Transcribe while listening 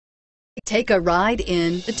Take a ride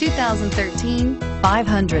in the 2013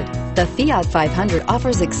 500. The Fiat 500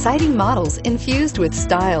 offers exciting models infused with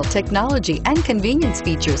style, technology, and convenience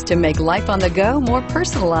features to make life on the go more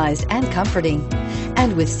personalized and comforting.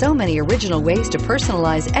 And with so many original ways to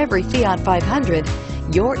personalize every Fiat 500,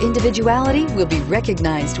 your individuality will be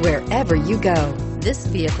recognized wherever you go. This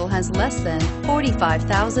vehicle has less than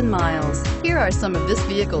 45,000 miles. Here are some of this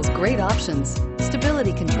vehicle's great options: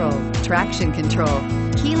 stability control, traction control,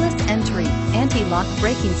 keyless entry, anti-lock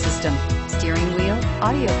braking system, steering wheel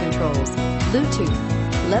audio controls,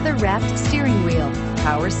 Bluetooth, leather-wrapped steering wheel,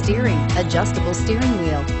 power steering, adjustable steering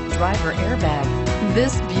wheel, driver airbag.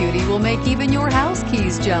 This beauty will make even your house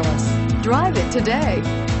keys jealous. Drive it today.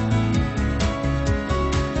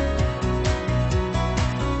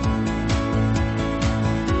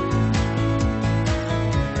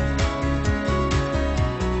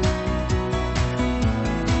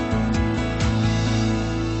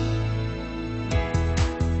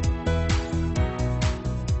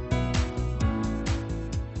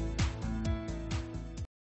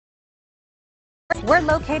 We're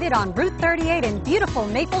located on Route 38 in beautiful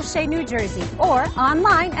Maple Shade, New Jersey, or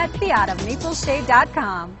online at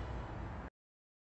fiatofmapleshade.com.